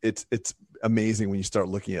 it's amazing when you start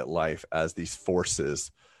looking at life as these forces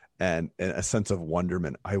and a sense of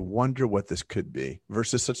wonderment. I wonder what this could be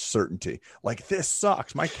versus such certainty. Like, this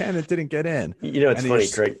sucks. My candidate didn't get in. It's funny,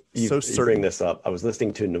 Craig, you bring this up. I was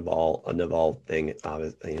listening to a Naval thing,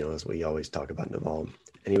 as we always talk about Naval.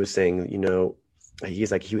 And he was saying,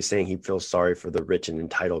 he was saying he feels sorry for the rich and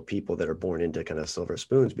entitled people that are born into kind of silver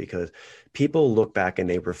spoons, because people look back and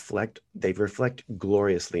they reflect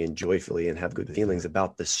gloriously and joyfully and have good feelings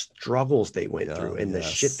about the struggles they went through and the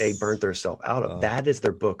shit they burnt themselves out of. That is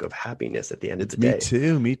their book of happiness at the end of the day.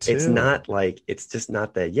 Me too. It's not like, it's just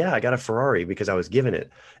not that, I got a Ferrari because I was given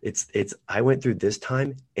it. It's I went through this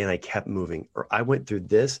time and I kept moving, or I went through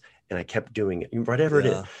this and I kept doing it, whatever it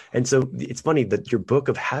is. And so it's funny that your book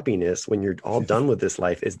of happiness, when you're all done with this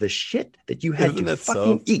life, is the shit that you had to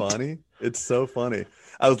fucking eat. Funny? It's so funny.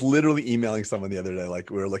 I was literally emailing someone the other day. Like,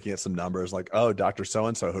 we were looking at some numbers, like, oh, Dr.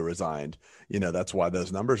 So-and-so who resigned, that's why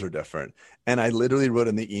those numbers are different. And I literally wrote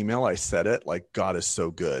in the email, I said it, like, God is so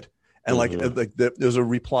good. And there's a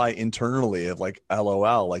reply internally of like,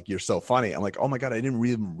 LOL, like, you're so funny. I'm like, oh my God, I didn't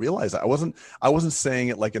even realize that. I wasn't saying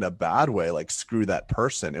it like in a bad way, like screw that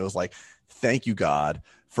person. It was like, thank you, God,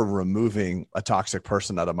 for removing a toxic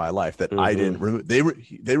person out of my life that I didn't remove.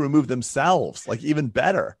 They removed themselves, like, even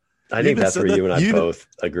better. I think that's where you and I both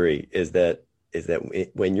agree, is that is that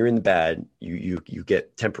when you're in the bad, you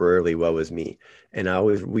get temporarily woe is me. And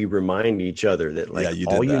we remind each other that like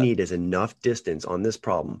all you need is enough distance on this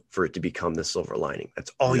problem for it to become the silver lining.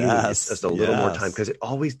 That's all you need. It's just a little more time, because it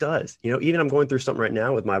always does. You know, even I'm going through something right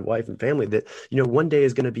now with my wife and family that, you know, one day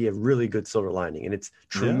is going to be a really good silver lining, and it's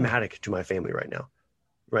traumatic to my family right now,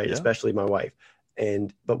 right? Yeah. Especially my wife.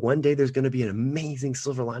 But one day there's going to be an amazing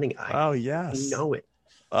silver lining. I know it.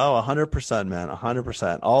 Oh, 100%, man.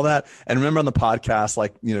 100%. All that. And remember on the podcast,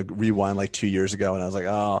 like, you know, rewind like 2 years ago, and I was like,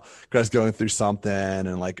 oh, Greg's going through something.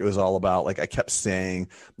 And like, it was all about, like, I kept saying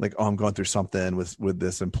like, oh, I'm going through something with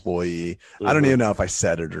this employee. Mm-hmm. I don't even know if I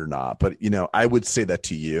said it or not, but, you know, I would say that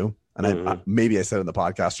to you. And I maybe I said it in the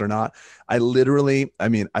podcast or not. I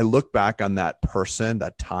look back on that person,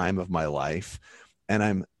 that time of my life,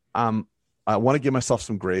 and I want to give myself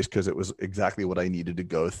some grace, because it was exactly what I needed to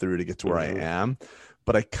go through to get to where I am.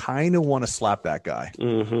 But I kind of want to slap that guy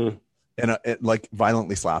and like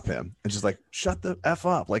violently slap him and just like, shut the F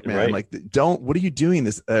up. Like, man, like, what are you doing?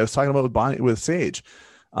 This, I was talking about with Sage.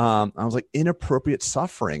 I was like, inappropriate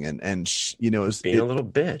suffering. And you know, it was being a little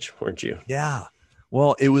bitch, weren't you? Yeah.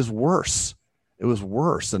 Well, it was worse. It was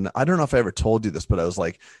worse. And I don't know if I ever told you this, but I was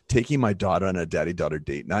like taking my daughter on a daddy-daughter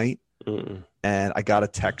date night. And I got a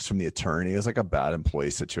text from the attorney. It was like a bad employee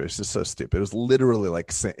situation. It's so stupid. It was literally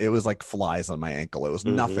like, it was like flies on my ankle. It was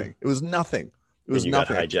nothing. It was nothing. It was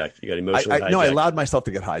nothing. Got hijacked. You got emotionally hijacked. No, I allowed myself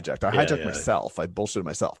to get hijacked. I hijacked myself. I bullshitted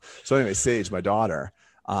myself. So anyway, Sage, my daughter,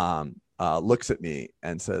 looks at me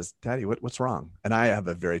and says, Daddy, what's wrong? And I have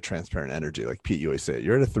a very transparent energy. Like Pete, you always say,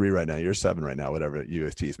 you're at a 3 right now. You're 7 right now, whatever. You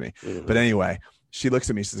always tease me. But anyway, she looks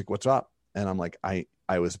at me. She's like, what's up? And I'm like,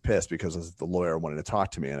 I was pissed because the lawyer wanted to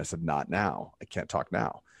talk to me. And I said, not now. I can't talk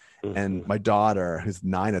now. And my daughter, who's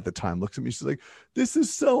 9 at the time, looks at me. She's like, this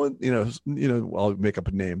is so, you know, I'll make up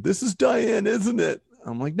a name. This is Diane, isn't it?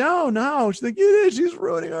 I'm like, no. She's like, it is. She's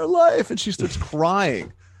ruining our life. And she starts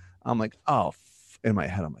crying. I'm like, oh, in my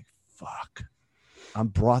head, I'm like, fuck. I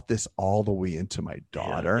brought this all the way into my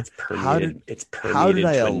daughter. It's permeated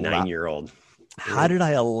to a 9-year-old. How did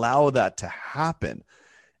I allow that to happen?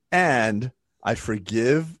 And I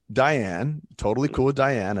forgive Diane, totally cool with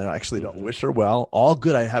Diane, and I actually don't wish her well. All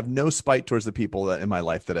good. I have no spite towards the people that in my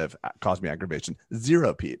life that have caused me aggravation.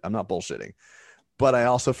 Zero, Pete. I'm not bullshitting. But I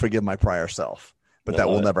also forgive my prior self. But that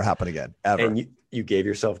will never happen again, ever. And you gave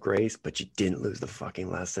yourself grace, but you didn't lose the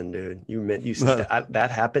fucking lesson, dude. You said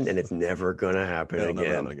that happened, and it's never gonna happen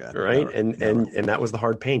again, right? Never. And that was the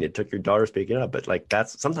hard pain. It took your daughter speaking up, but like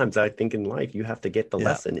that's sometimes I think in life you have to get the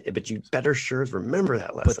lesson, but you better sure remember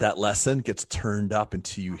that lesson. But that lesson gets turned up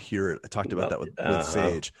until you hear it. I talked about that with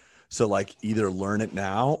Sage. So like either learn it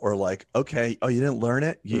now or like, okay, oh, you didn't learn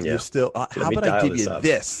it. You're still, how about I give you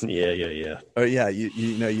this? Yeah. Or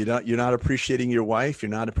you know, you're not appreciating your wife. You're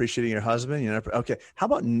not appreciating your husband. You're not, okay. How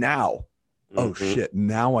about now? Oh shit.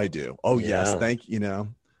 Now I do. Oh yes. Thank you. All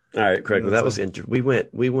right, Craig. Well, that was interesting.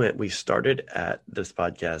 We started at this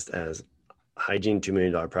podcast as hygiene $2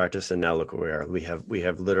 million practice. And now look where we are. We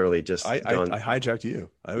have literally just I hijacked you.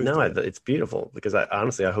 It's beautiful because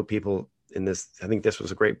honestly, I hope people, I think this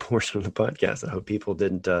was a great portion of the podcast. I hope people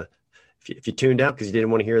didn't, if you tuned out because you didn't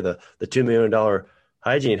want to hear the $2 million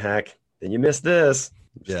hygiene hack, then you missed this.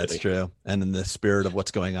 It's true. And in the spirit of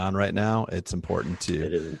what's going on right now, it's important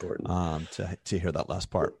to hear that last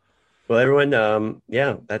part. Well, everyone,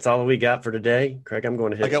 that's all we got for today. Craig, I'm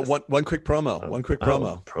going to hit. I got one quick promo.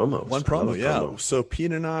 Promos. One promo. Yeah. Promo. So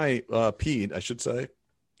Pete and Pete, I should say,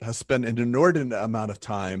 has spent an inordinate amount of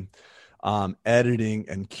time editing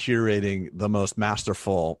and curating the most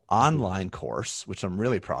masterful online course, which I'm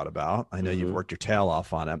really proud about. I know you've worked your tail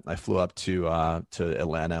off on it. I flew up to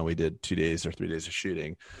Atlanta. We did 2 days or 3 days of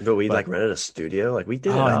shooting. But we rented a studio. Like we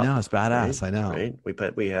did. Oh, I know. It's badass. Right? I know.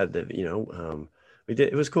 Right. We had we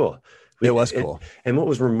did. It was cool. It was cool. And what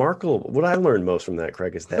was remarkable, what I learned most from that,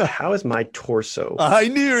 Craig, is that how is my torso? I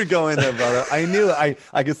knew you were going there, brother. I knew it.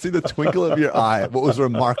 I could see the twinkle of your eye. What was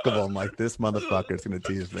remarkable? I'm like, this motherfucker is going to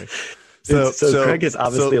tease me. So Craig is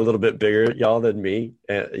obviously a little bit bigger, y'all, than me.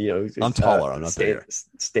 I'm taller. I'm not bigger.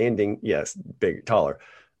 Standing, yes, big, taller.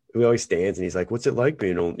 He always stands, and he's like, "What's it like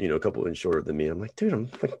being, a couple inches shorter than me?" I'm like, "Dude,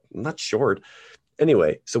 I'm not short."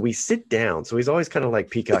 Anyway, so we sit down. So he's always kind of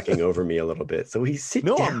like peacocking over me a little bit. So we sit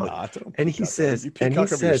down, I'm not. And he says,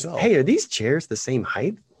 "Hey, are these chairs the same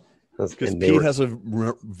height?" Because Pete has a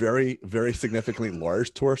very, very significantly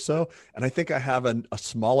large torso, and I think I have a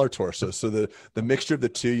smaller torso. So the mixture of the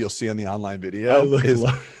two you'll see on the online video is.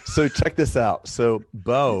 So check this out. So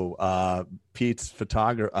Bo, Pete's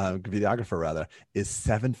videographer rather, is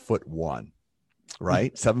 7'1",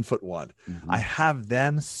 right? 7'1". I have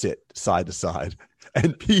them sit side to side,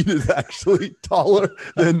 And Pete is actually taller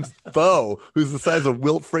than Bo, who's the size of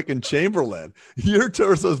Wilt freaking Chamberlain. Your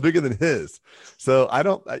torso is bigger than his. So I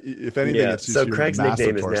don't, if anything, it's just so your Craig's massive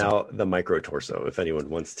nickname is torso. now the micro torso, if anyone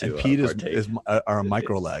wants to. And Pete partake. are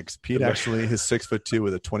micro legs. Pete actually is 6'2"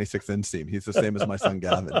 with a 26 inseam. He's the same as my son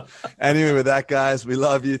Gavin. Anyway, with that, guys, we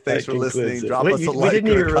love you. Thanks for listening. Drop us a like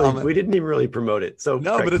or a comment. We didn't even really promote it. So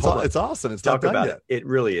no, Craig, but it's awesome. It's talk not done about yet. It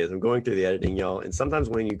really is. I'm going through the editing, y'all. And sometimes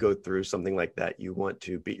when you go through something like that, you want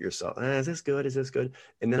to beat yourself. Is this good? Is this good?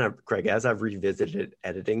 And then Craig, as I've revisited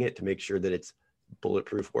editing it to make sure that it's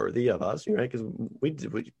bulletproof worthy of us, right? Because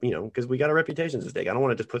because we got a reputation to stake. I don't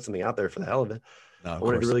want to just put something out there for the hell of it. No, I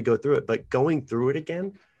wanted to really go through it, but going through it again,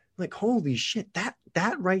 I'm like, holy shit, that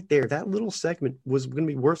right there, that little segment was going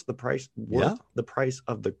to be worth the price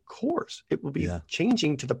of the course. It will be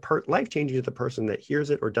changing to life changing to the person that hears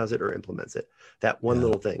it or does it or implements it. That one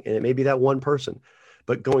little thing, and it may be that one person,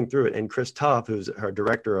 but going through it. And Chris Tuff, who's our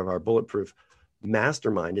director of our Bulletproof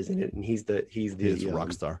Mastermind, is in it, and he's the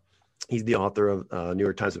rock star. He's the author of New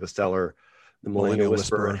York Times bestseller, The Millennial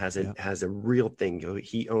Whisperer, and has a real thing.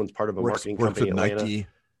 He owns part of a marketing company in Atlanta. Nike.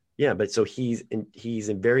 Yeah, but so he's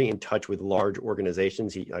very in touch with large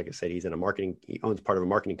organizations. Like I said, he owns part of a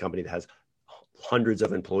marketing company that has hundreds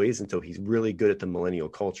of employees, and so he's really good at the millennial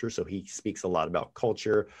culture. So he speaks a lot about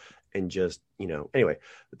culture and just Anyway,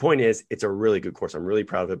 the point is, it's a really good course. I'm really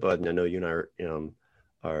proud of it, Bud, and I know you and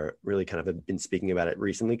I are really kind of have been speaking about it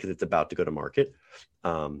recently because it's about to go to market.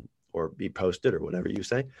 Or be posted or whatever you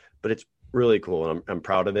say, but it's really cool. And I'm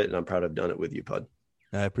proud of it. And I'm proud I've done it with you, Pud.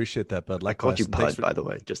 I appreciate that, Bud. I called you Pud, by the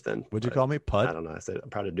way, just then. Would you call me Pud? I don't know. I said, I'm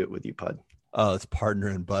proud to do it with you, Pud. Oh, it's partner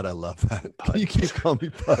and Bud. I love that. Pud. You keep calling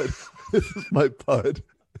me Pud. This is my Pud.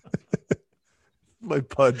 My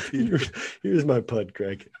Pud, Peter. Here's my Pud,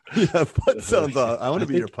 Craig. Yeah, Pud sounds awesome. I want to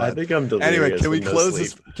be your Pud. I think I'm delirious. Anyway, can we close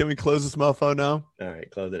this? Can we close this mofo now? All right,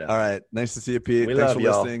 close it out. All right. Nice to see you, Pete. Thanks for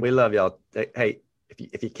listening. We love y'all. Hey,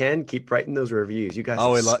 if you can, keep writing those reviews. You guys,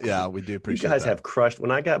 we do appreciate. You guys that. have crushed. When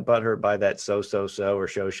I got butthurt by that so or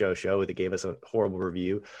show that gave us a horrible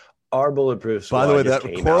review, our Bulletproof Squad. By the way,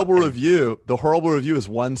 that horrible review, the horrible review is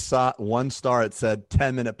one star. It said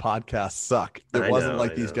 10-minute podcasts suck. It wasn't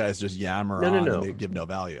like these guys just yammer on and they give no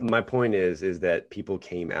value. My point is that people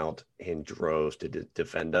came out in droves to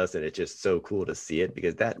defend us, and it's just so cool to see it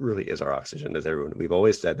because that really is our oxygen as everyone. We've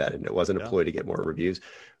always said that, and it wasn't a ploy to get more reviews.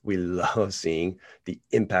 We love seeing the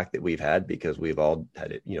impact that we've had because we've all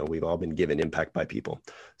had it. We've all been given impact by people.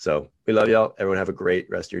 So we love y'all. Everyone have a great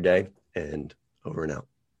rest of your day, and over and out.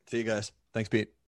 See you guys. Thanks, Pete.